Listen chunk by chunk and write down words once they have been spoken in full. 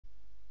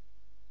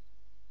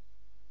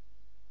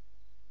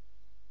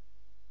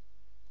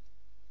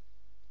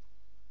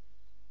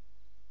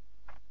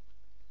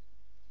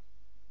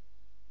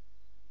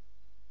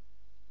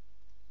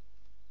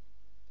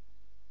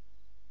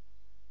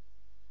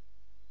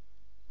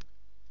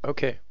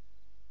Okay,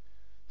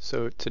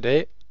 so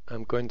today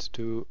I'm going to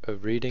do a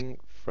reading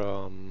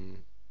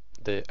from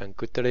the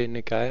Aṅguttara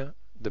Nikāya,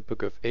 the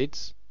Book of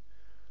Eights.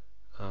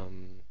 I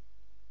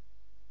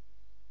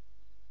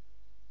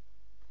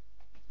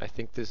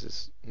think this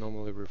is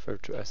normally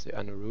referred to as the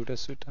Anuruddha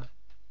Sutta.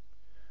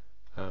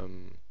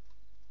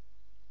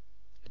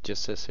 It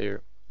just says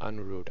here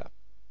Anuruddha.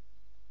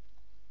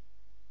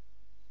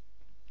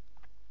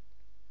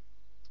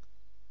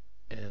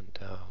 And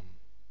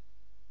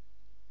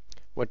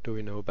what do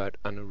we know about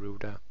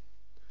Anuruddha?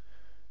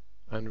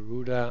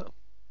 Anuruddha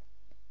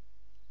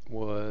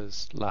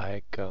was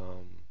like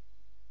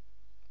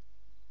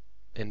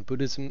in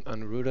Buddhism,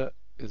 Anuruddha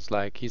is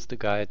like he's the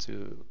guy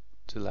to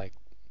like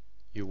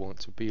you want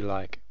to be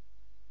like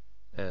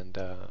and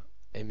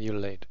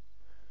emulate,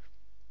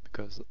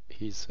 because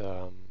he's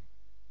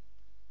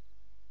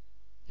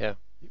yeah,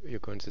 you're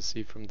going to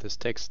see from this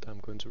text I'm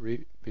going to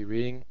be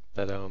reading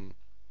that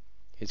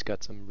he's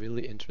got some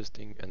really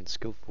interesting and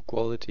skillful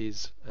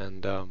qualities,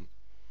 and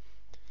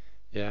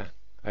yeah,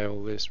 I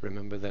always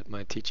remember that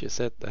my teacher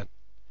said that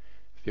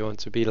if you want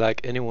to be like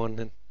anyone,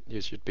 then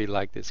you should be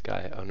like this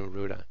guy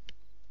Anuruddha,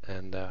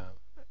 and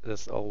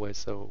that's always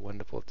so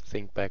wonderful to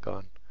think back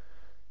on.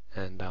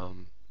 And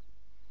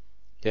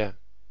yeah,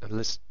 and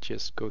let's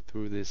just go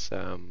through this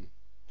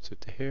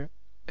sutta here,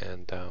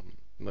 and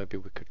maybe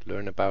we could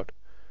learn about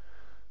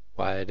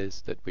why it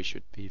is that we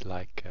should be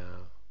like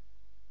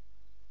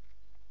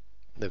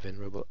the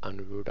Venerable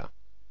Anuruddha,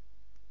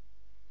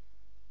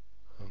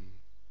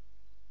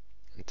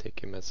 and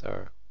take him as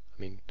our.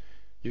 I mean,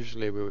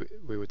 usually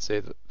we would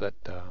say that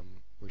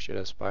we should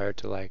aspire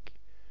to like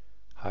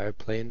higher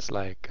planes,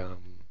 like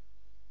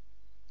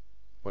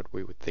what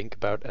we would think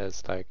about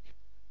as like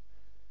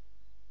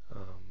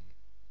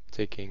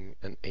taking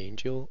an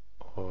angel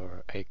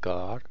or a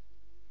god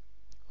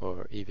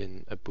or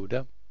even a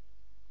Buddha,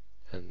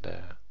 and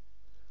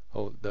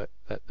hold that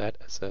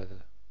as a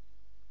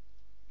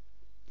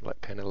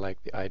like kind of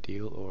like the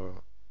ideal,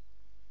 or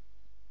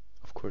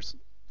of course,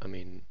 I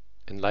mean,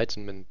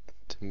 enlightenment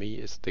to me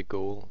is the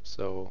goal.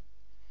 So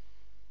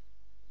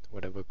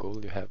whatever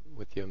goal you have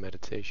with your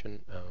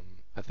meditation,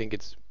 I think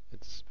it's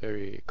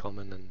very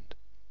common, and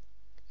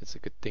it's a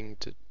good thing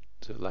to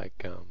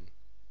like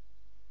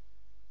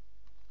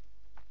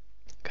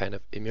kind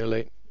of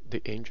emulate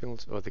the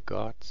angels or the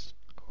gods,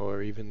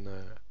 or even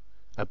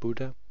a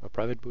Buddha, a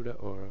private Buddha,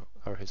 or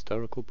our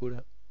historical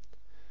Buddha,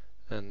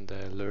 and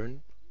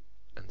learn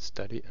and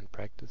study and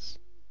practice.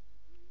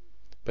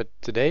 But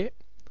today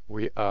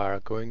we are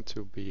going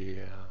to be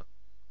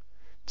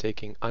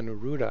taking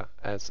Anuruddha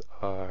as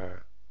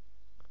our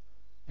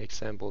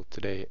example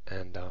today,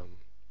 and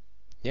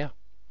yeah,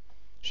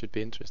 should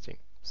be interesting.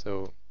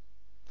 So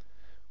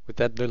with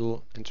that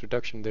little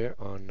introduction there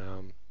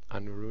on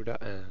Anuruddha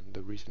and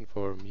the reason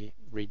for me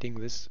reading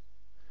this,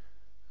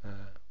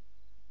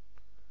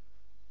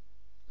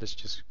 let's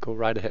just go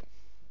right ahead.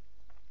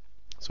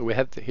 So we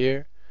have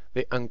here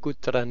the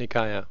Aṅguttara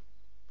Nikāya,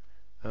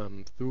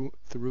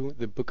 through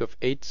the Book of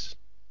Eights,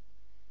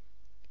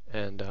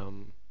 and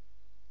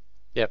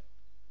yep,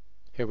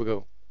 here we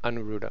go.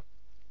 Anuruddha.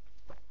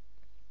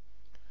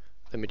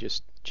 Let me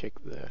just check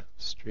the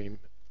stream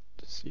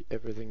to see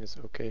everything is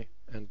okay,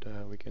 and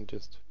we could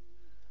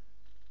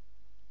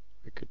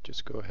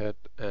just go ahead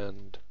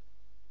and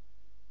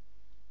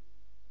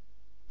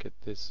get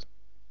this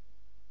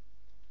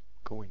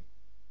going.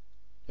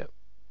 Yep.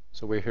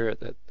 So we're here at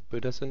the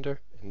Buddha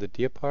Center in the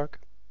Deer Park,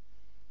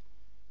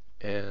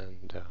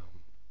 and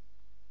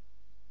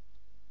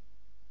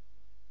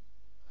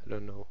I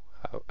don't know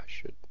how I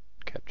should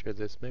capture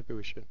this. Maybe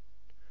we should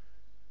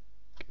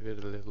give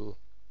it a little.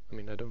 I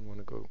mean, I don't want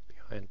to go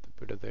behind the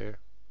Buddha there,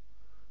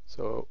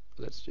 so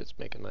let's just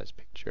make a nice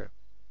picture.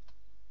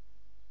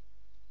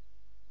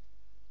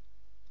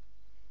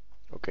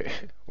 Okay,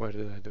 what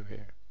did I do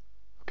here?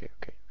 Okay.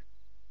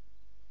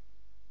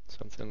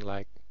 Something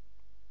like,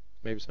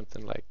 maybe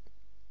something like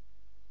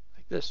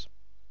this.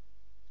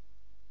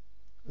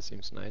 That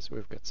seems nice.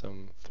 We've got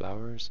some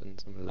flowers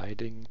and some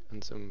lighting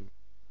and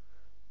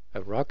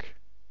a rock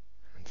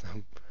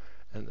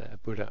and a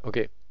Buddha.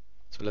 Okay,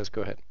 so let's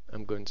go ahead.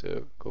 I'm going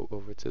to go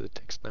over to the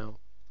text now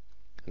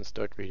and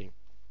start reading.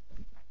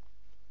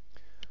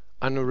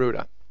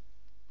 Anuruddha.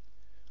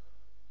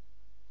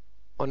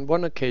 On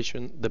one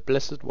occasion, the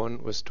Blessed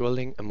One was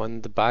dwelling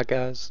among the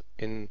Bhagas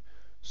in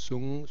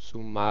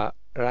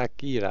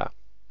Sungsumarakira,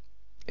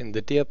 in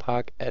the deer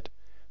park at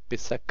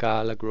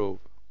Bisakala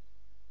Grove.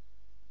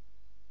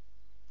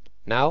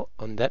 Now,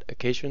 on that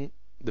occasion,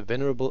 the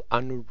Venerable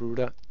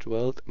Anuruddha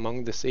dwelt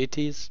among the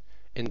satis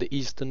in the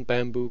eastern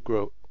bamboo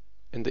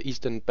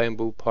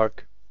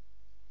park.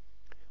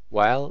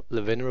 While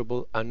the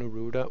Venerable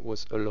Anuruddha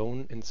was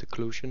alone in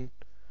seclusion,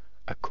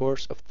 a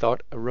course of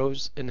thought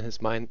arose in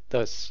his mind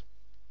thus.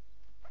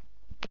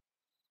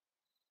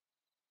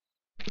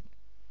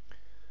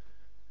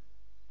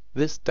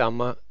 This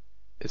Dhamma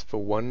is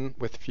for one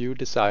with few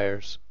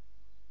desires,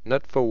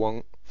 not for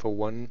one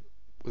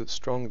with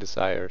strong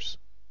desires.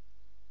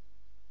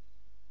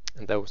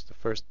 And that was the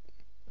first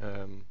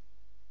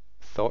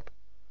thought.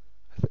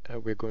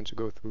 We're going to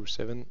go through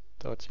 7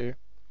 thoughts here.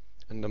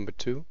 And number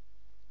 2,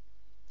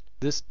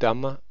 this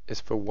Dhamma is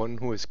for one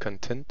who is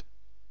content,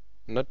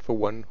 not for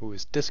one who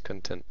is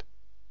discontent.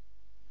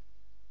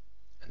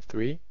 And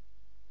 3,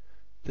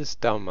 this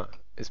Dhamma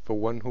is for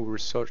one who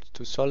resorts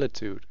to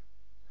solitude,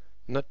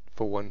 not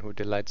for one who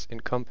delights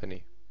in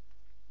company.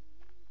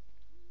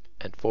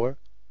 And 4,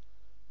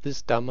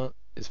 this Dhamma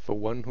is for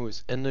one who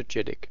is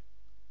energetic,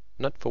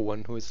 not for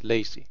one who is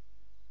lazy.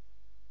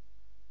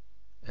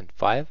 And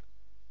 5,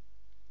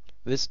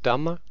 this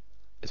Dhamma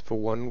is for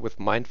one with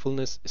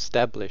mindfulness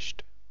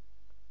established,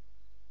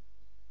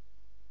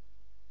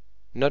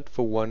 not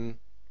for one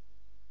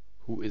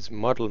who is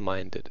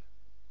model-minded.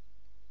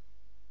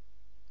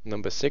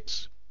 Number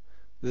 6,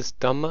 this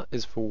Dhamma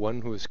is for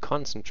one who is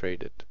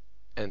concentrated,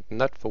 and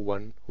not for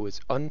one who is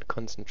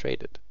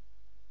unconcentrated.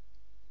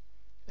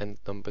 And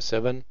number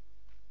 7,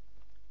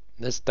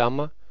 this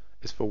Dhamma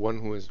is for one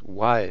who is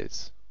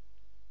wise,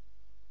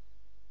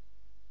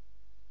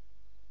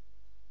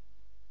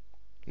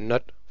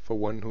 not for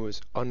one who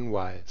is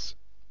unwise.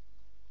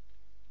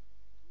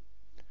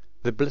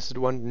 The Blessed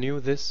One knew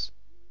this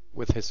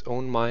with his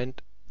own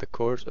mind, the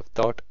course of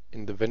thought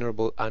in the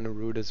Venerable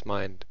Anuruddha's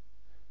mind.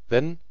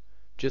 Then,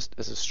 just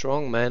as a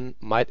strong man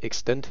might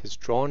extend his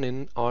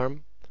drawn-in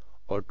arm,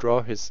 or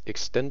draw his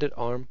extended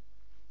arm,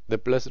 the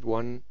Blessed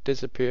One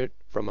disappeared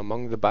from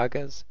among the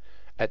Bhagas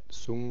at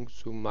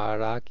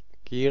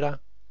Sungsumarakira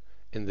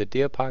in the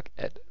deer park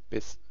at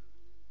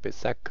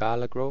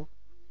Bisakala Grove,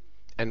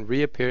 and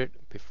reappeared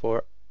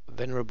before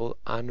Venerable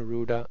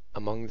Anuruddha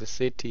among the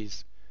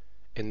Setis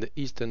in the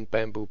eastern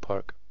bamboo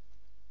park.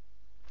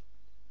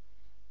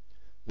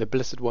 The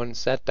Blessed One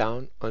sat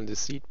down on the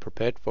seat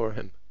prepared for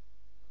him.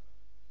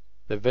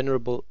 The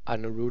Venerable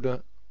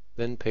Anuruddha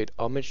then paid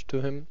homage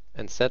to him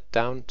and sat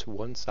down to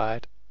one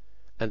side,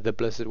 and the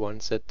Blessed One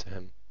said to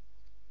him,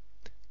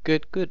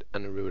 "Good, good,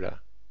 Anuruddha.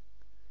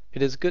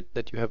 It is good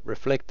that you have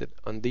reflected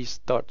on these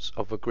thoughts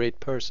of a great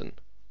person,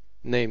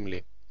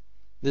 namely,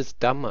 this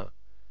Dhamma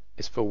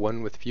is for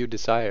one with few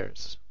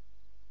desires,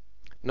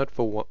 not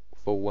for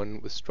one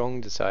with strong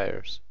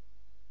desires."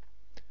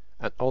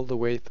 And all the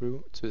way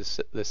through to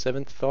the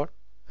 7th thought,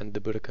 and the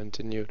Buddha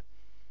continued,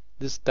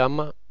 "This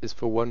Dhamma is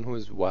for one who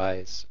is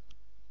wise,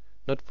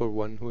 not for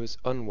one who is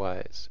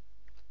unwise.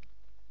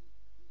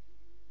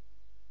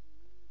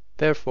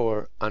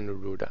 Therefore,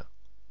 Anuruddha,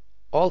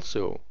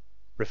 also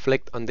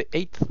reflect on the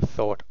 8th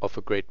thought of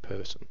a great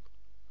person."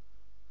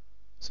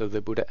 So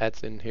the Buddha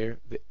adds in here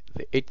the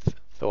 8th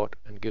thought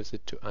and gives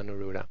it to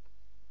Anuruddha.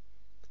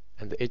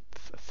 And the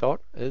 8th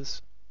thought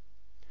is,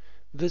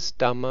 this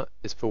Dhamma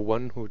is for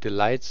one who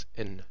delights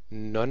in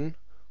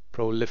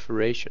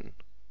non-proliferation.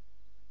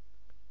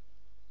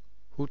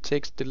 Who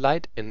takes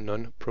delight in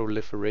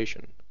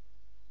non-proliferation?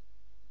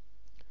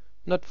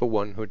 Not for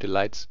one who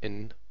delights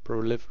in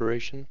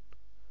proliferation,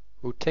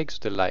 who takes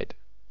delight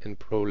in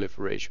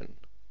proliferation.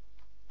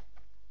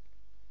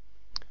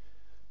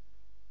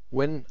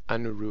 When,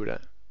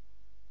 Anuruddha,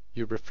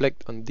 you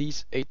reflect on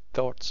these 8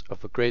 thoughts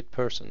of a great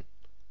person,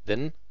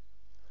 then,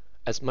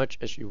 as much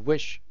as you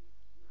wish,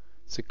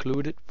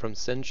 secluded from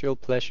sensual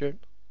pleasures,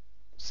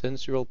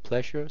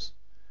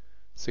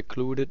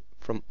 secluded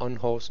from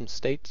unwholesome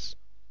states,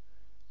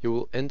 you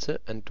will enter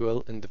and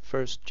dwell in the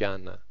first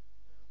jhana,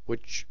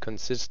 which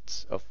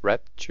consists of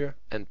rapture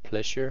and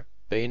pleasure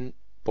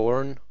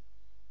born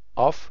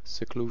of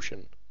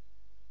seclusion.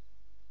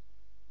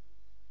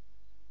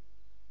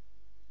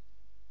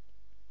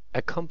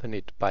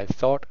 Accompanied by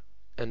thought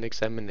and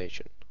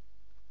examination.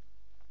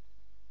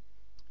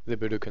 The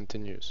Buddha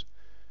continues,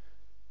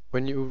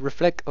 when you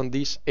reflect on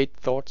these 8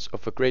 thoughts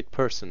of a great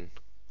person,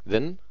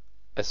 then,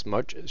 as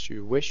much as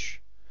you wish,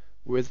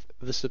 with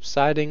the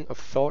subsiding of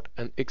thought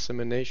and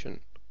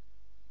examination,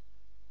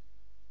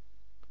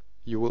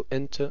 you will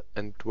enter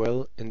and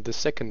dwell in the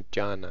 2nd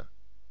jhana,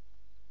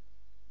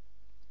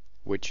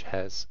 which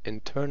has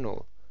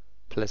internal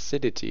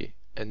placidity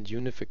and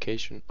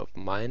unification of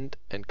mind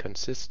and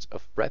consists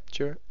of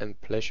rapture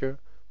and pleasure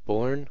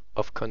born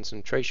of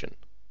concentration,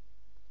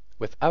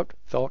 without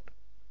thought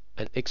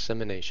and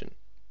examination.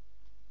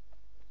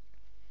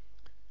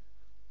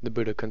 The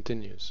Buddha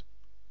continues,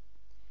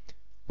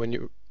 when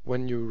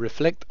you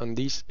reflect on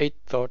these 8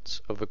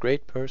 thoughts of a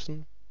great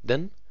person,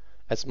 then,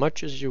 as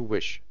much as you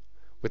wish,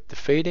 with the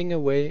fading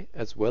away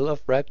as well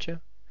of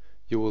rapture,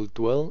 you will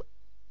dwell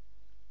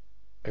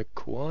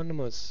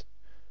equanimous.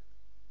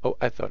 Oh,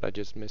 I thought I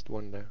just missed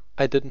one there.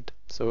 I didn't,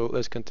 so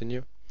let's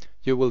continue.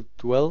 You will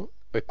dwell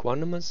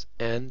equanimous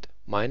and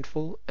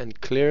mindful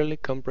and clearly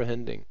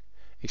comprehending,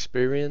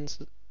 experience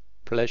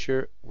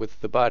pleasure with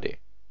the body.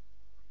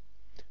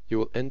 You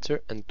will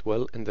enter and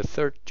dwell in the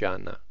 3rd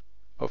jhana,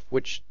 of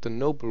which the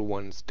noble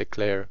ones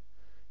declare,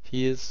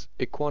 he is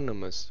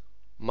equanimous,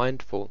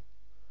 mindful,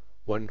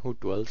 one who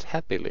dwells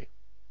happily.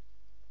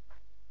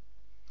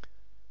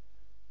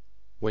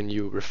 When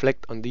you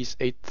reflect on these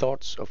 8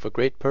 thoughts of a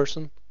great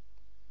person,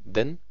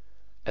 then,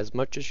 as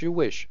much as you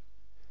wish,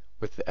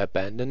 with the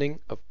abandoning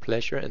of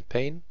pleasure and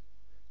pain,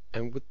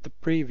 and with the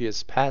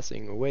previous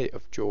passing away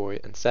of joy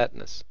and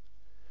sadness,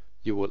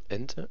 you will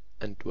enter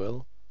and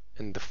dwell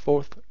in the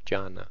fourth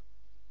jhana,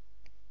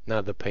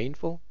 neither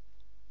painful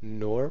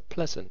nor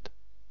pleasant,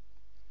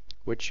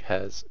 which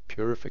has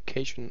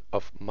purification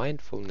of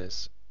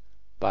mindfulness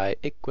by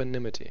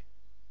equanimity.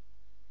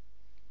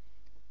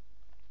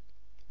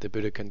 The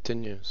Buddha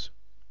continues,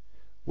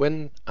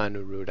 when,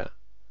 Anuruddha,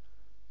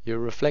 you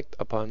reflect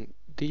upon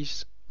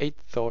these 8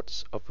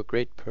 thoughts of a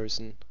great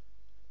person,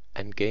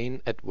 and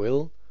gain at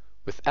will,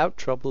 without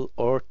trouble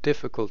or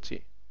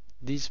difficulty,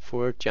 these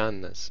 4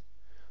 jhanas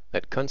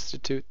that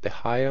constitute the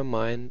higher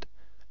mind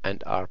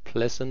and are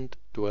pleasant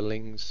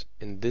dwellings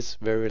in this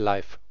very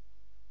life,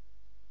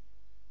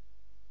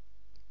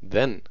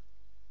 then,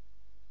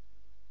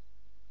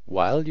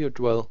 while you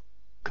dwell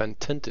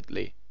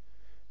contentedly,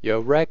 your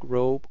rag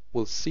robe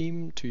will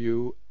seem to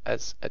you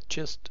as a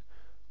chest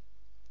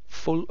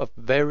full of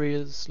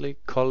variously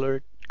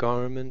colored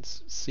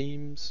garments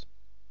seem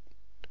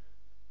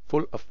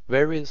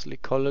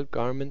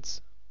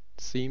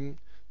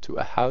to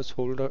a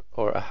householder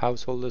or a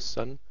householder's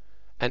son,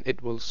 and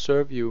it will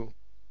serve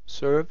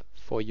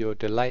for your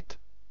delight,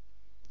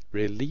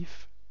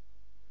 relief,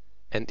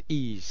 and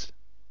ease,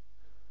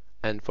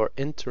 and for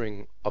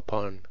entering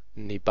upon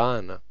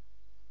Nibbana.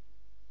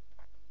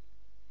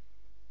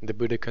 The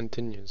Buddha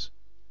continues,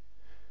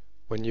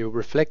 when you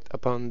reflect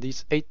upon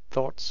these 8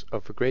 thoughts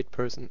of a great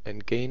person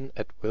and gain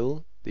at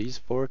will these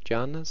 4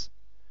 jhanas,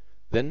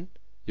 then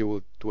you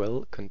will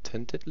dwell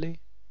contentedly.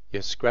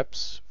 Your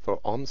scraps for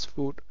alms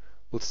food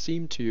will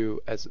seem to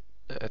you as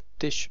a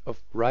dish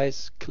of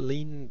rice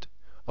cleaned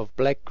of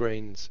black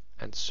grains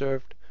and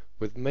served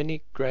with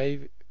many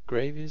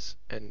gravies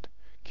and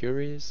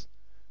curries,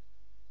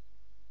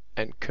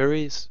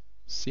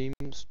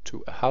 seems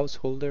to a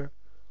householder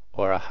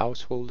or a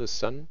householder's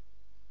son,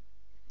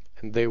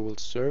 and they will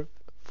serve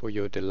for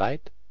your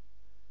delight,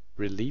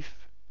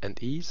 relief, and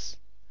ease,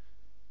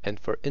 and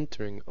for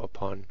entering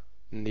upon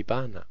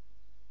Nibbana.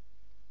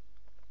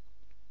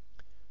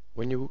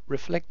 When you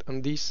reflect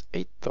on these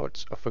 8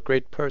 thoughts of a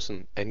great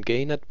person and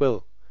gain at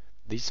will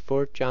these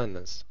 4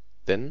 jhanas,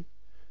 then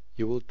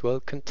you will dwell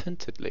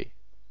contentedly.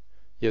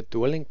 Your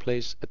dwelling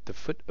place at the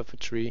foot of a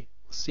tree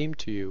will seem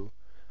to you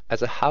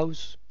as a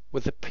house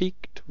with a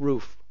peaked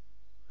roof,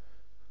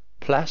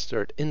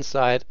 plastered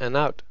inside and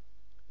out,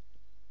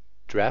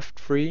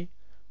 draft-free,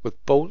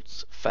 with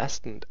bolts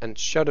fastened and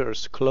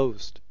shutters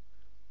closed.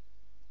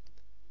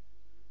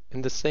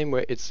 In the same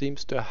way it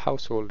seems to a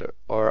householder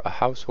or a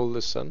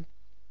householder's son,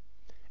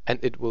 and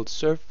it will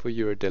serve for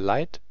your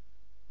delight,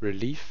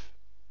 relief,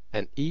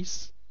 and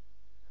ease,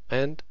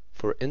 and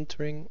for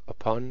entering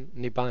upon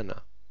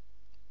Nibbana.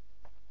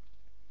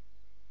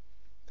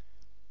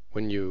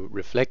 When you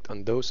reflect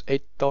on those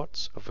 8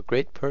 thoughts of a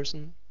great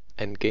person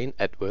and gain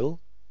at will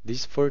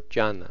these 4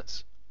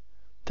 jhanas,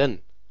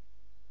 then,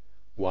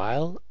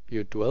 while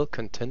you dwell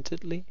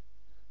contentedly,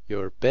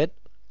 your bed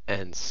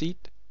and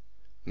seat,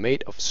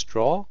 made of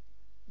straw,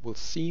 will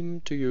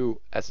seem to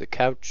you as a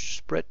couch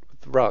spread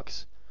with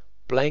rugs,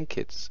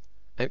 blankets,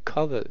 and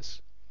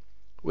covers,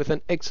 with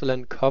an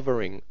excellent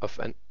covering of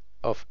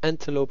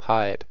antelope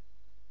hide,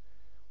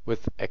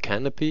 with a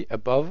canopy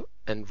above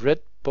and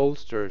red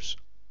bolsters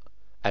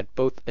at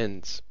both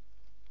ends.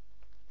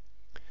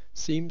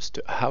 Seems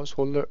to a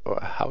householder or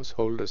a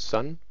householder's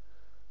son,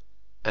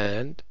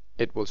 and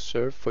it will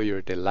serve for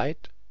your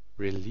delight,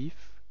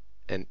 relief,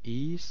 and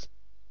ease,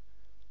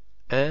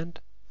 and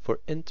for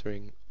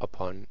entering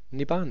upon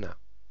Nibbana.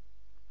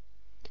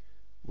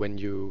 When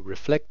you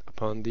reflect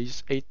upon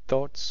these 8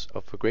 thoughts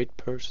of a great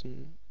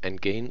person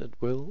and gain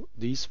at will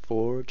these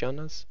 4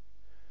 jhanas,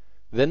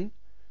 then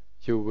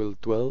you will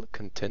dwell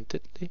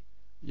contentedly.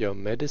 Your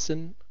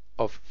medicine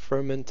of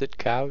fermented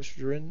cow's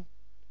urine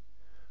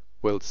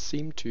will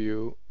seem to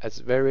you as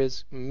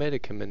various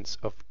medicaments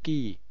of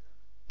ghee,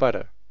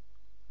 butter,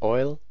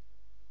 oil,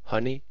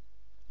 honey,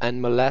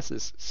 and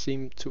molasses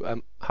seem to a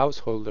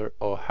householder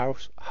or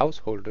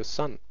householder's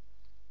son,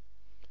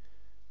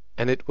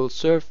 and it will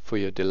serve for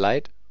your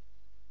delight,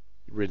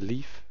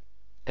 relief,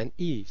 and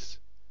ease,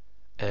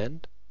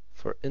 and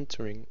for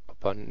entering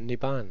upon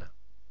Nibbana.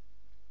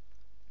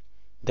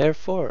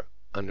 Therefore,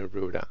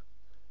 Anuruddha,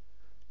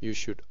 you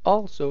should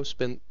also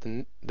spend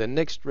the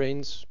next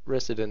rain's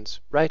residence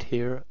right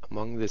here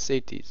among the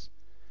Setis,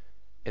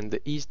 in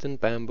the eastern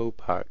bamboo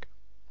park.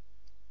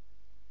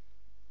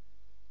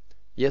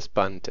 Yes,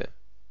 Bhante,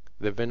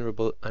 the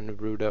Venerable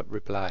Anuruddha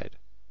replied.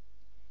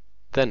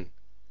 Then,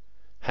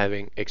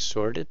 having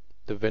exhorted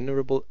the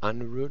Venerable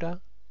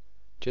Anuruddha,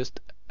 just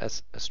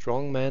as a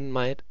strong man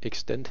might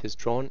extend his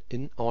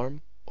drawn-in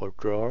arm or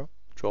draw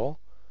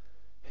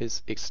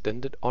his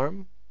extended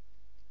arm,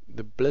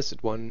 the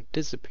Blessed One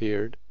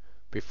disappeared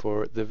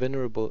before the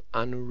Venerable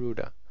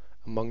Anuruddha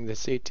among the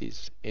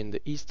Setis in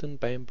the eastern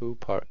bamboo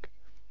park,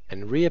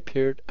 and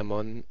reappeared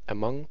among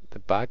the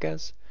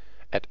Bhagas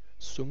at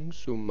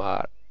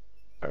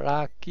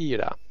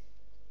Sungsumarakira,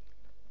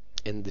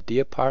 in the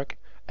deer park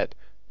at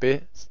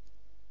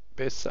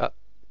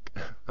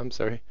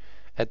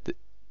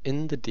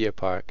in the deer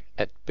park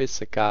at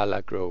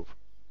Bisakala Grove.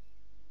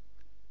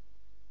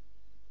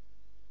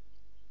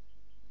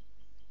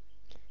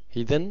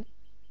 He then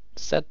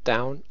sat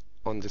down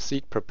on the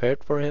seat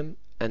prepared for him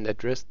and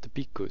addressed the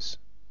bhikkhus.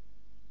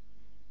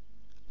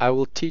 I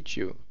will teach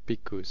you,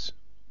 bhikkhus,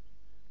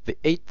 the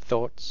 8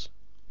 thoughts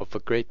of a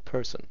great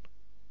person.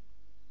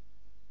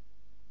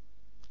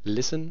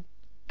 Listen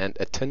and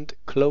attend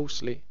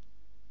closely.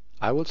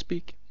 I will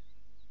speak.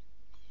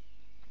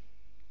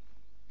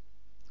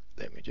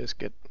 Let me just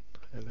get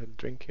a little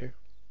drink here.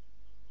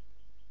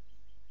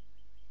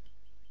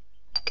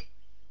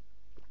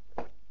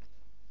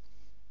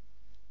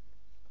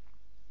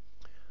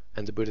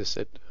 And the Buddha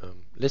said,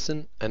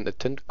 listen and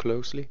attend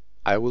closely.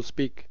 I will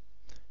speak.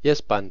 Yes,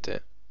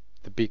 Bhante,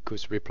 the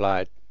bhikkhus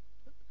replied.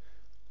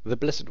 The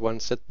Blessed One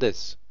said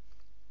this.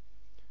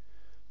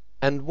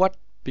 And what,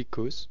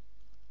 bhikkhus,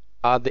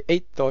 are the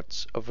 8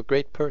 thoughts of a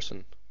great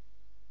person?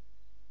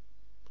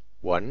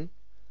 1.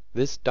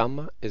 This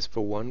Dhamma is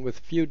for one with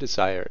few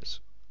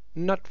desires,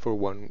 not for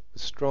one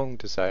with strong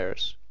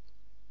desires.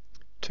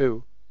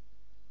 2.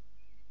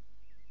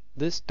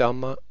 This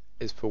Dhamma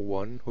is for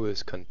one who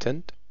is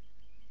content,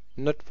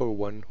 not for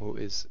one who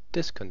is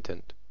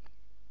discontent.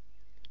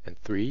 And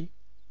 3.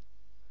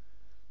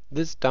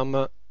 This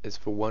Dhamma is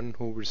for one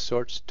who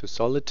resorts to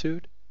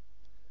solitude,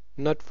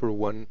 not for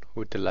one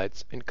who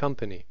delights in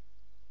company.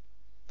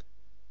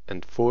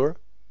 And 4.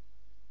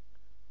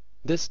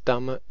 This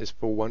Dhamma is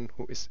for one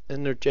who is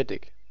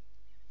energetic,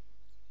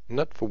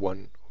 not for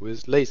one who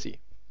is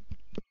lazy.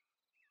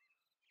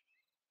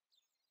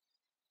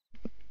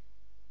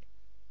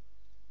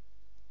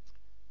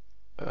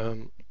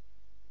 And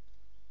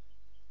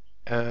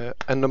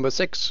number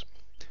 6.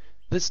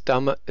 This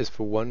Dhamma is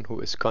for one who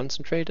is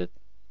concentrated,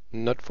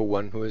 not for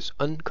one who is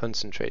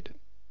unconcentrated.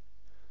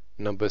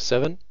 Number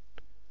 7.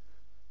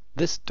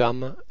 This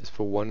Dhamma is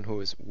for one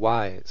who is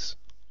wise,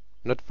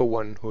 not for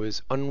one who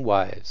is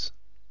unwise.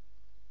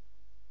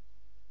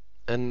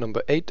 And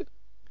number 8.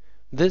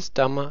 This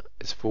Dhamma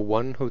is for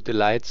one who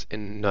delights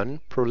in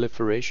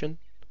non-proliferation,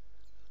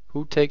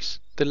 who takes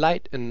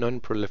delight in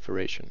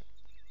non-proliferation.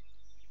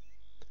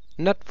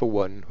 Not for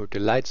one who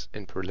delights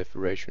in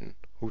proliferation,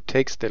 who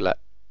takes delight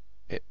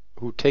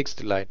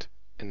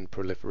in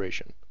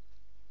proliferation.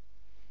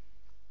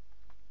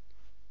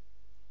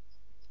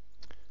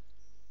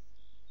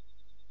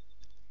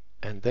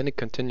 And then it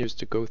continues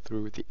to go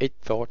through the 8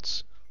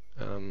 thoughts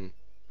in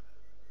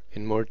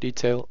more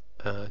detail,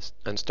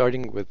 and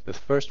starting with the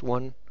first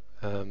one,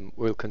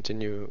 we'll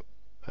continue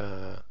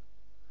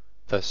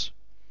thus.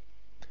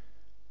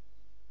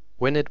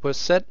 When it was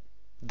said,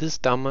 this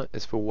Dhamma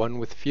is for one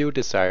with few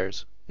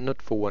desires,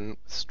 not for one with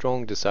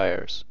strong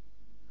desires.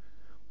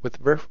 With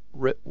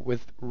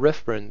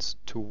reference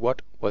to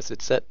what was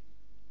it said?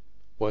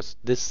 Was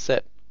this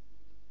said?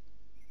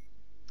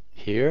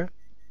 Here,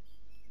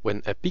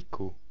 when a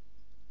bhikkhu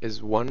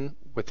is one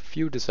with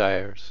few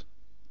desires,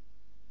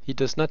 he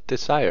does not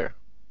desire.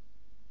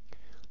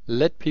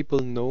 Let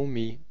people know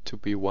me to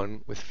be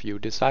one with few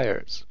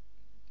desires.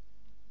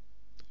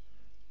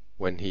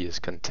 When he is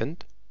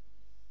content,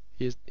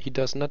 he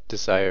does not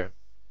desire.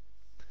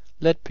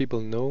 Let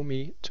people know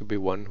me to be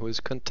one who is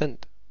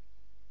content.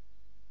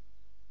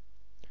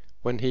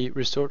 When he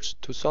resorts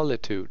to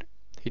solitude,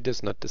 he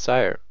does not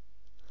desire.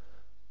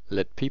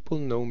 Let people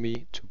know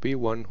me to be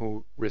one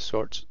who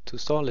resorts to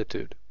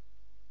solitude.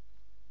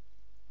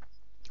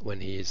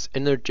 When he is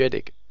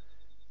energetic,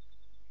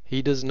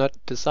 he does not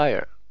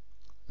desire.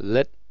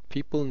 Let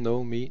people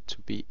know me to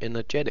be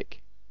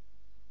energetic.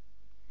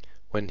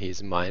 When he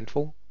is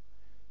mindful,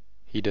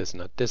 he does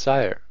not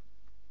desire.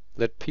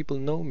 Let people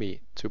know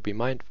me to be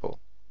mindful.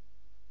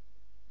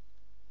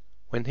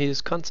 When he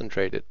is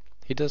concentrated,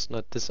 he does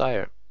not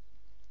desire.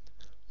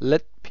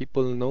 Let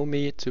people know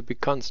me to be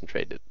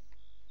concentrated.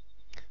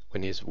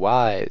 When he is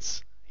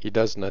wise, he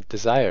does not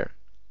desire.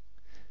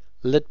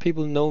 Let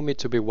people know me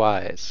to be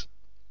wise.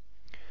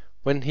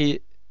 When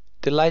he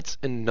delights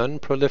in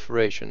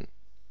non-proliferation,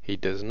 he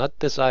does not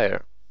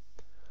desire.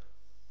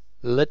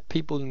 Let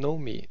people know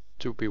me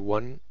to be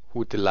one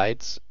who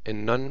delights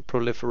in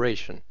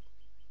non-proliferation.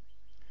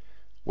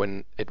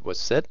 When it was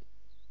said,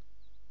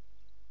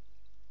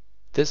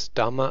 this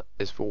Dhamma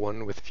is for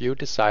one with few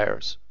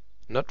desires,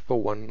 not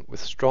for one with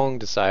strong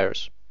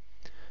desires.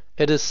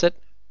 It is said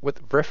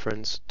with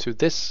reference to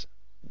this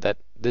that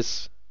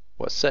this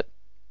was said.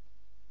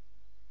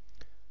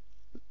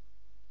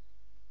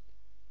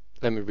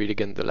 Let me read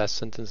again the last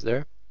sentence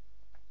there.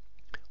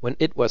 When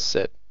it was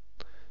said,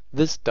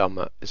 this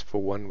Dhamma is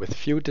for one with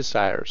few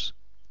desires,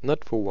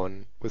 not for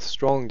one with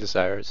strong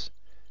desires.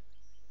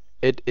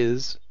 It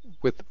is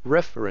with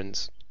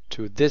reference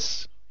to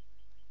this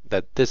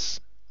that this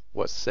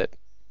was said.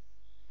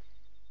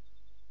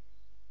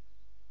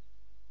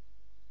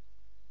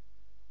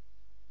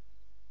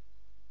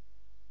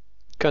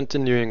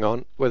 Continuing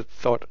on with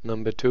thought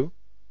number 2.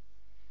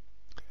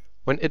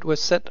 When it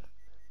was said,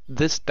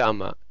 this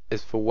Dhamma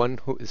is for one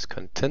who is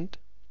content,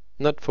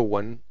 not for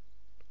one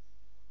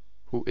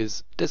who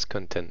is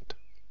discontent.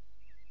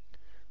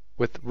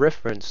 With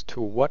reference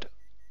to what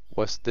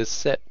was this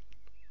said?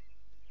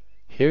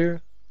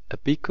 Here a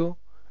bhikkhu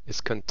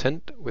is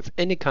content with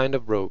any kind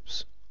of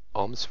robes,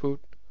 alms food,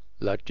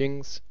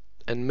 lodgings,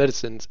 and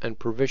medicines and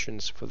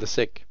provisions for the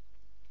sick.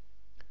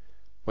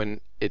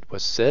 When it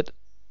was said,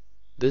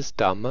 this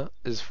Dhamma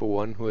is for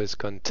one who is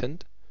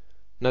content,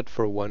 not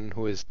for one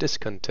who is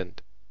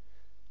discontent.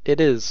 It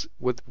is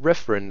with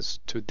reference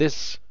to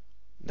this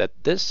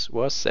that this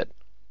was said.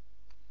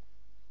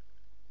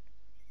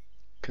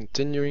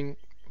 Continuing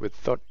with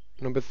thought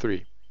number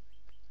 3.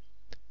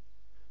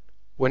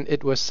 When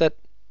it was said,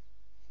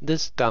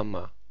 this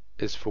Dhamma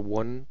is for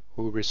one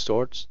who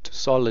resorts to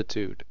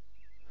solitude,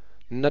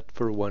 not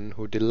for one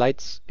who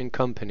delights in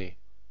company.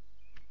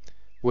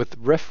 With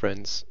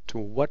reference to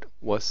what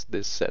was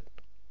this said?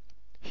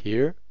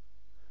 Here,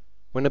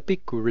 when a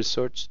bhikkhu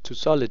resorts to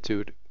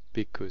solitude,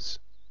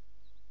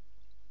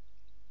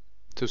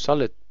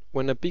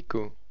 when a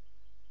bhikkhu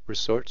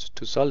resorts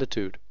to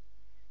solitude,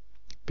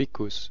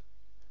 bhikkhus,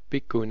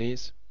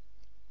 bhikkhunis,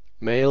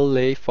 male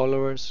lay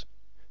followers,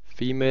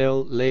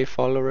 female lay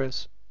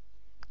followers,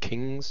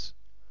 kings,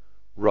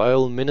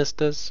 royal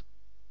ministers,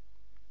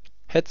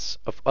 heads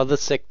of other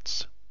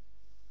sects,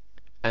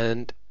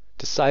 and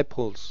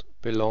disciples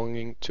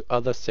belonging to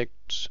other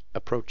sects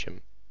approach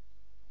him.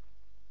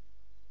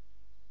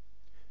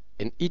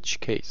 In each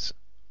case,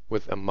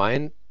 with a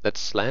mind that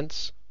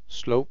slants,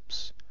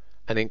 slopes,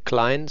 and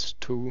inclines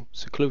to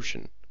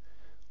seclusion,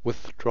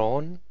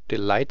 withdrawn,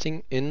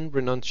 delighting in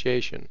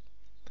renunciation,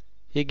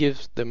 he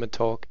gives them a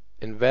talk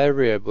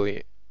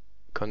invariably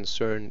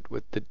concerned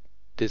with the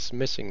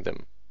dismissing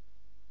them.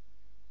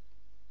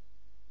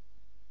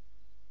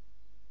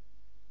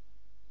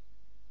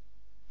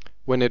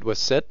 When it was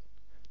said,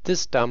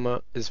 this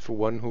Dhamma is for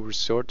one who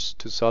resorts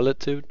to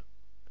solitude,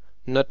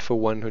 not for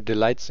one who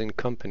delights in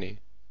company.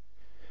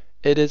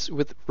 It is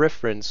with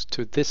reference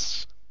to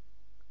this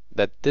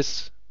that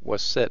this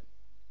was said.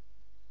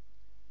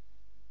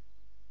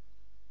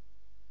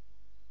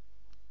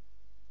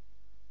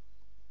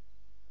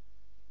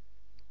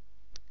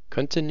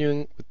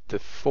 Continuing with the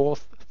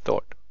fourth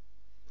thought.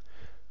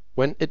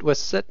 When it was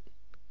said,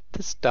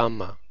 this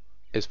Dhamma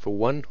is for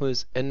one who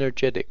is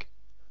energetic,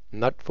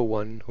 not for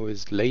one who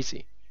is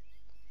lazy.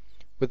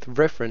 With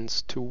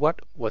reference to what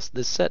was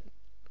this said?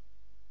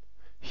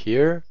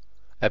 Here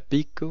a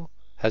bhikkhu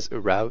has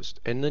aroused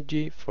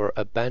energy for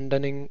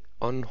abandoning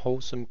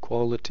unwholesome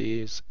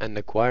qualities and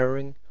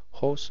acquiring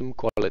wholesome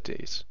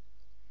qualities.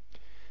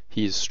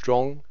 He is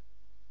strong,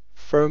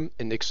 firm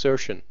in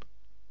exertion,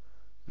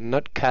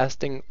 not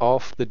casting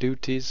off the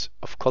duties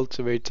of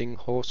cultivating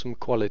wholesome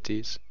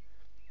qualities.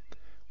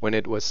 When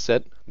it was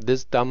said,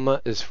 this Dhamma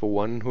is for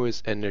one who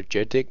is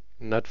energetic,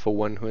 not for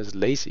one who is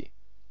lazy.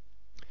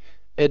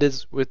 It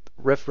is with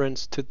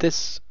reference to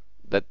this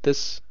that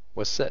this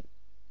was said.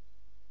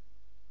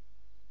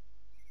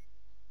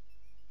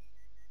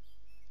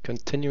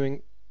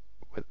 Continuing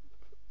with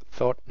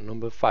thought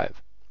number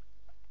 5.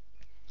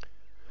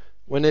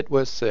 When it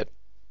was said,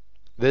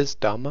 this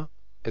Dhamma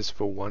is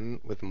for one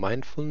with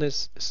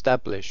mindfulness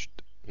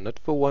established, not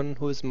for one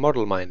who is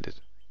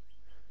model-minded.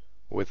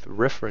 With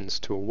reference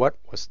to what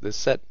was this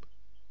said?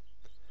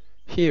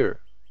 Here,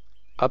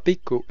 a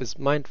bhikkhu is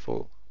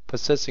mindful,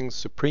 possessing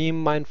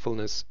supreme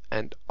mindfulness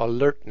and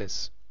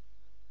alertness.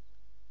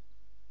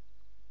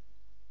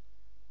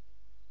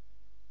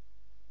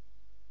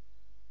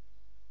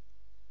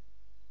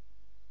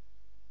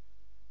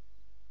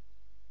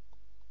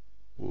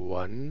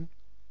 One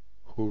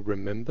who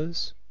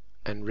remembers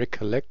and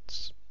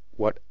recollects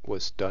what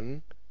was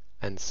done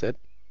and said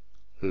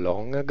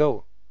long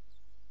ago.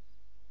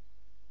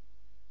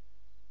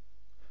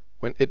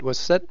 When it was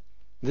said,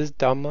 this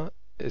Dhamma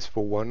is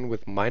for one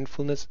with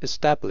mindfulness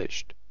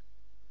established,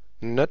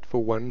 not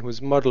for one who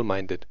is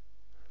model-minded.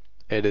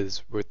 It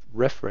is with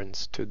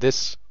reference to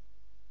this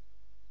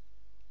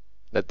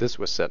that this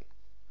was said.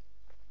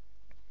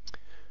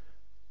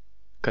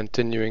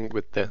 Continuing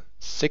with the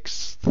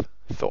 6th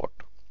thought.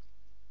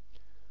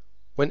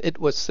 When it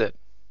was said,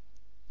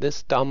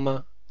 this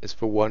Dhamma is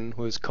for one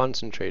who is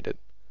concentrated,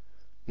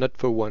 not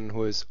for one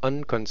who is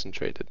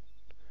unconcentrated.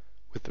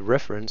 With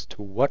reference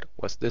to what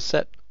was this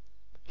said?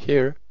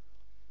 Here,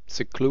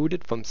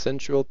 secluded from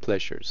sensual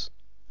pleasures,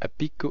 a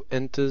bhikkhu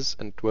enters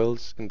and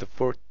dwells in the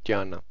 4th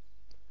jhana.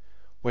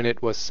 When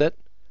it was said,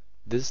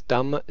 this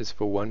Dhamma is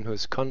for one who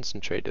is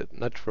concentrated,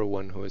 not for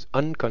one who is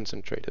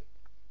unconcentrated.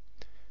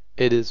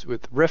 It is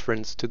with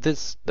reference to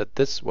this that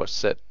this was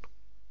said.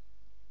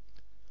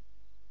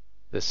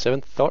 The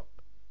 7th thought.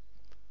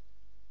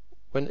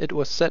 When it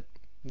was said,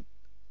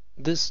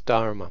 this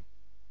Dhamma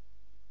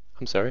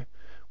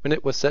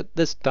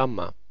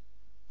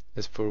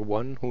is for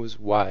one who is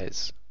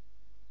wise,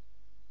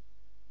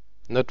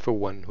 not for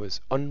one who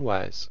is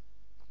unwise.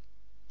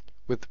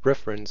 With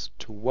reference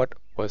to what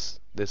was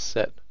this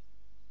said?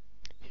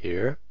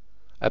 Here,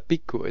 a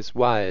bhikkhu is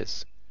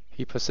wise.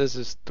 He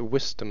possesses the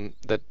wisdom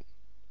that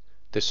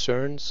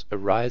discerns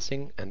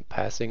arising and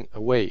passing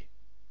away,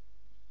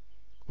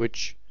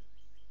 which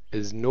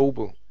is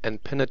noble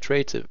and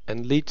penetrative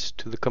and leads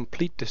to the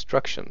complete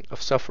destruction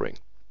of suffering.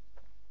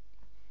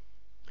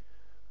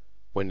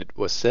 When it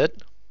was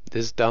said,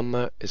 this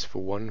Dhamma is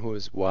for one who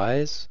is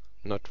wise,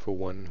 not for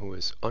one who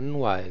is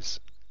unwise.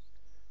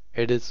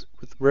 It is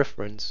with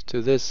reference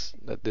to this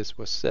that this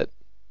was said.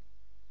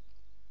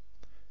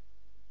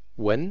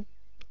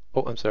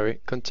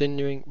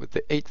 Continuing with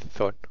the 8th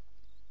thought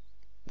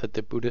that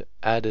the Buddha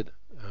added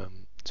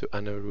to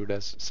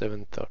Anuruddha's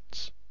 7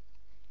 thoughts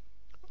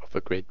of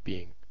a great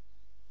being.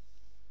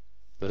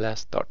 The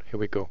last thought, here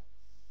we go.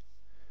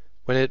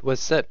 When it was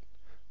said,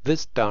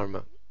 this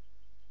Dhamma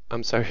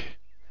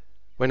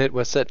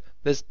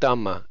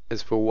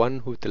is for one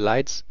who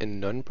delights in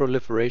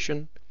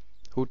non-proliferation,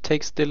 who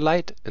takes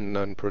delight in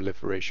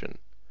non-proliferation,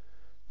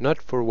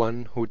 not for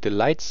one who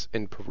delights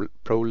in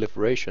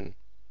proliferation,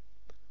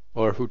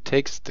 or who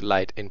takes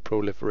delight in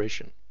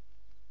proliferation.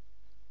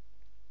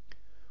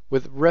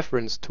 With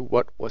reference to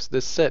what was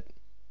this said?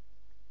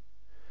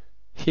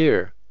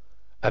 Here,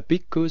 a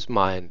bhikkhu's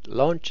mind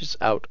launches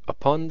out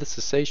upon the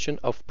cessation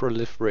of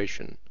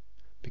proliferation,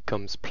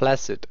 becomes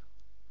placid,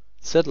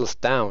 settles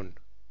down,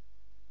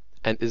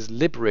 and is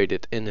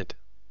liberated in it.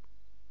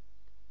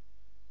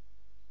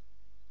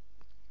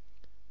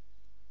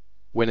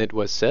 When it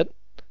was said,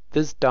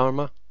 this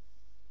Dharma...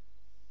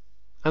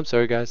 I'm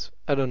sorry guys,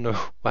 I don't know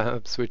why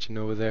I'm switching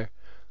over there.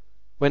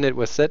 When it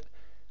was said,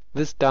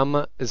 this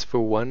Dhamma is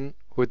for one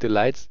who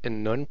delights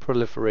in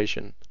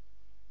non-proliferation,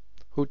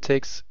 who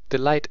takes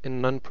delight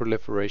in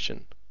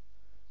non-proliferation,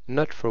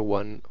 not for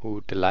one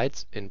who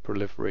delights in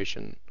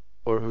proliferation,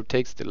 or who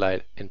takes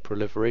delight in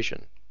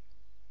proliferation.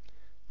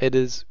 It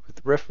is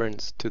with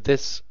reference to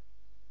this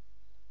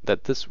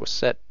that this was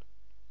said.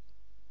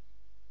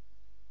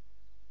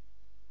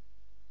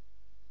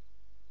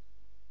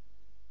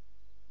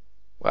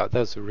 Wow,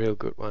 that's a real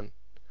good one.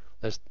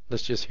 Let's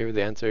just hear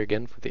the answer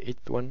again for the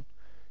 8th one.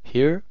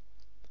 Here,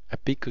 a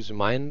bhikkhu's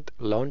mind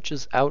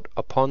launches out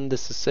upon the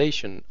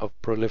cessation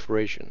of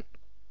proliferation.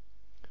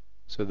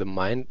 So the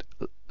mind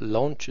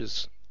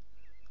launches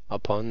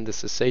upon the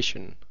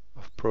cessation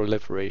of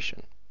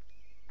proliferation.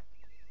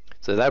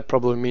 So that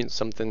probably means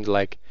something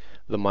like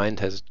the mind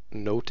has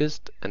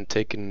noticed and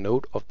taken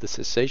note of the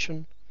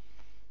cessation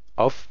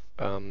of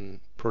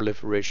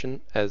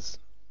proliferation as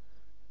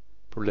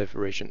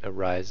proliferation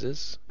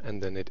arises,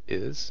 and then it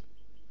is,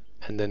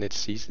 and then it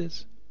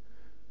ceases.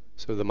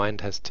 So the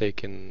mind has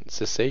taken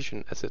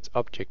cessation as its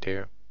object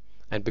here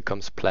and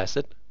becomes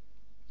placid,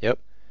 yep,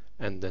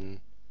 and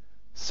then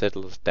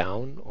settles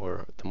down,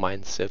 or the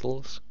mind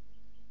settles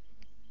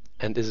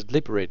and is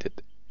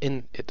liberated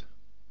in it.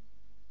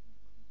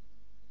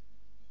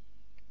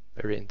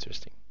 Very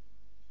interesting.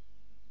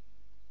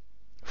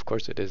 Of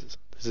course it is.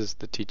 This is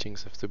the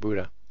teachings of the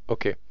Buddha.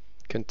 Okay,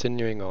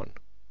 continuing on.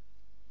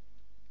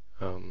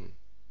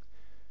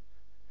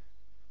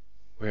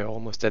 We're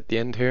almost at the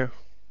end here,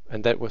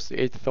 and that was the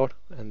 8th thought,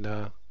 and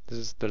this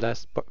is the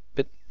last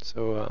bit,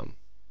 so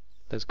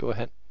let's go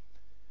ahead.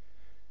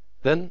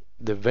 Then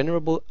the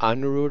Venerable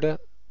Anuruddha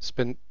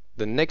spent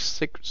the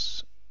next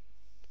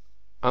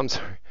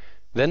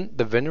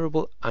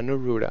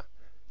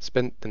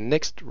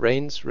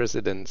rain's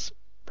residence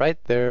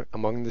right there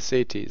among the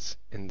satis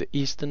in the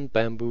eastern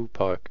bamboo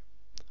park,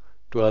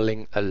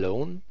 dwelling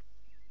alone,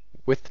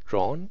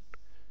 withdrawn,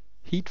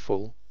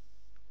 heedful,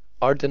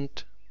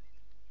 ardent,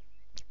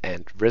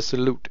 and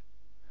resolute.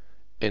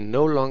 In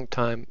no long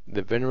time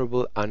the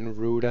Venerable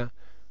Anuruddha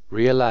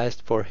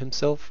realized for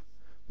himself,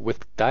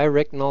 with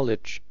direct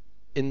knowledge,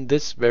 in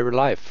this very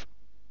life,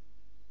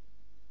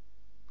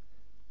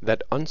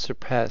 that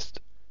unsurpassed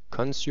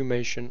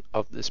consummation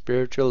of the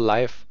spiritual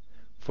life,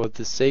 for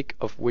the sake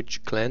of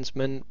which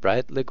clansmen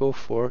brightly go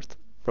forth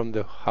from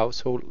the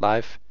household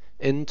life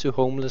into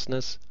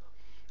homelessness,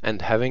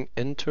 and having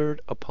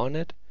entered upon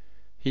it,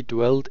 he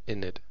dwelled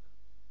in it.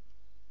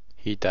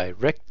 He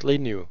directly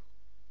knew.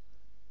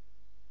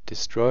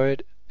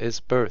 Destroyed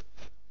is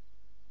birth.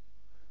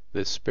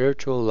 The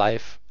spiritual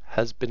life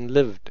has been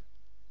lived.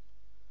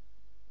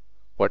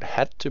 What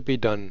had to be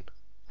done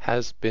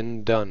has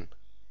been done.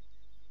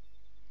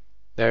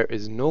 There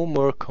is no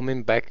more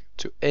coming back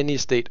to any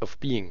state of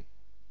being.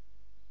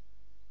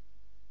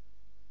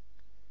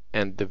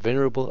 And the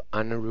Venerable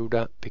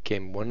Anuruddha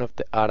became one of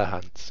the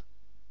Arahants.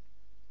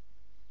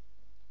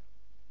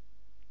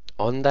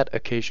 On that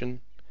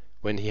occasion,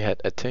 when he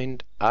had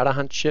attained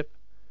Arahantship,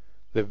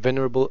 the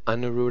Venerable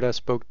Anuruddha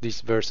spoke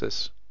these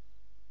verses.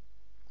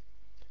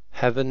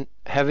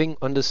 Having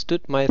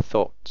understood my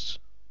thoughts,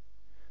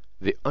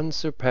 the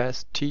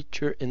unsurpassed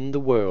teacher in the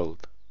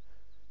world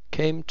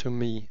came to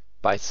me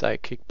by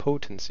psychic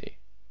potency,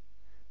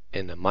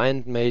 in a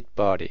mind-made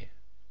body.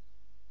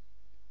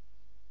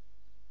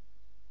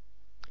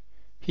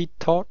 He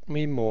taught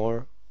me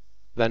more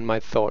than my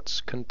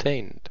thoughts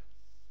contained.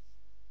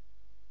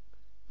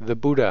 The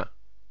Buddha,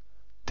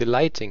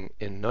 delighting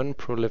in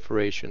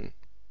non-proliferation,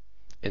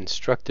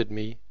 instructed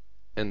me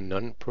in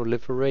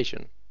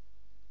non-proliferation.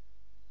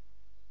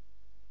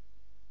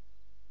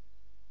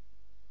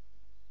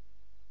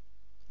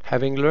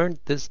 Having learned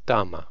this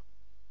Dhamma,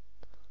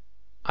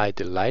 I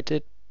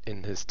delighted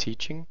in his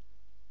teaching.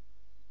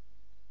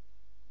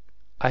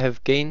 I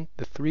have gained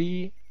the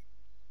 3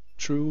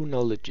 true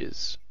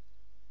knowledges.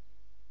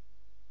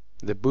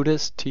 The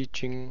Buddha's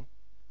teaching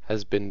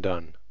has been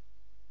done.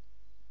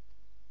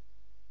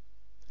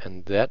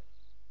 And that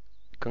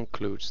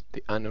concludes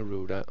the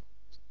Anuruddha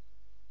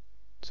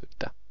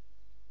Sutta.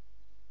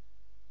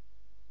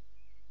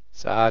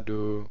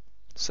 Sadhu,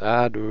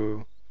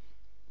 sadhu,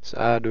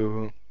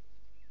 sadhu.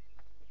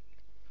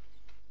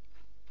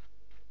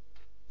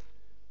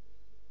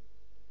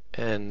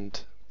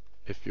 And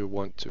if you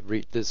want to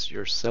read this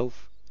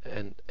yourself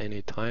at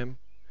any time,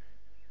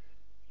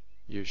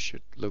 you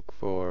should look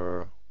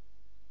for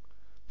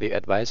the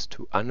advice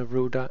to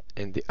Anuruddha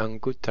in the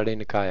Aṅguttara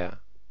Nikāya,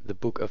 the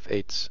Book of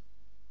Eights.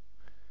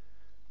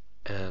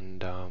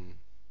 And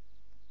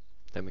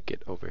let me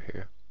get over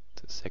here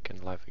to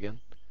Second Life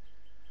again.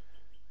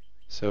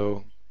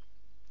 So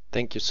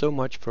thank you so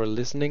much for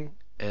listening,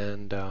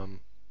 and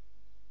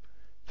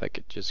if I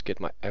could just get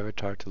my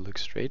avatar to look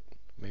straight,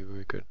 maybe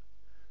we could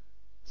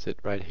sit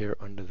right here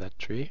under that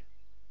tree,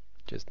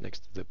 just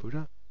next to the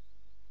Buddha,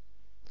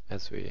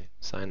 as we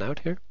sign out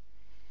here.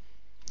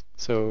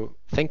 So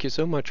thank you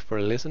so much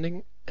for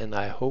listening, and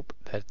I hope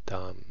that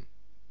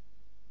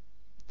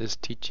this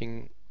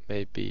teaching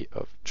may be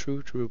of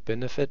true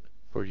benefit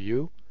for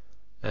you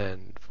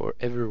and for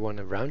everyone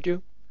around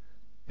you.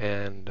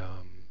 And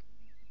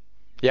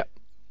yeah,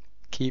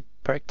 keep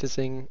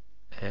practicing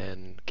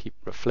and keep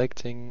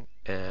reflecting,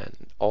 and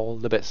all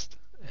the best.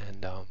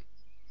 And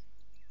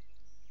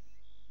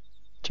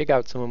check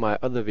out some of my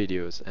other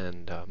videos,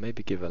 and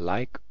maybe give a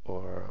like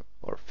or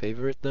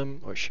favorite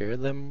them or share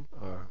them,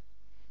 or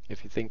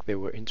if you think they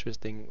were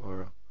interesting,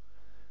 or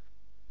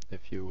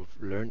if you've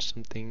learned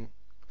something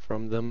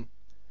from them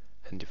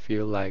and you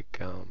feel like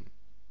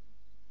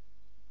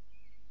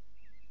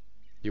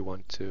you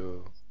want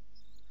to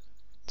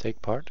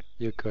take part,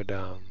 you could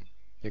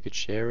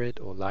share it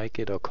or like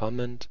it or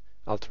comment.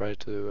 I'll try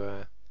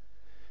to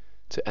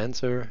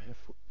answer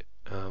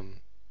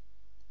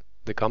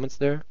the comments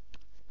there.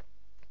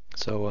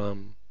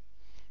 So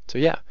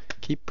yeah,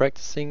 keep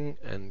practicing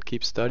and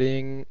keep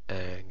studying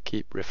and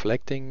keep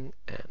reflecting,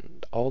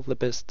 and all the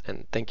best,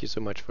 and thank you so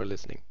much for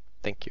listening.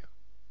 Thank you.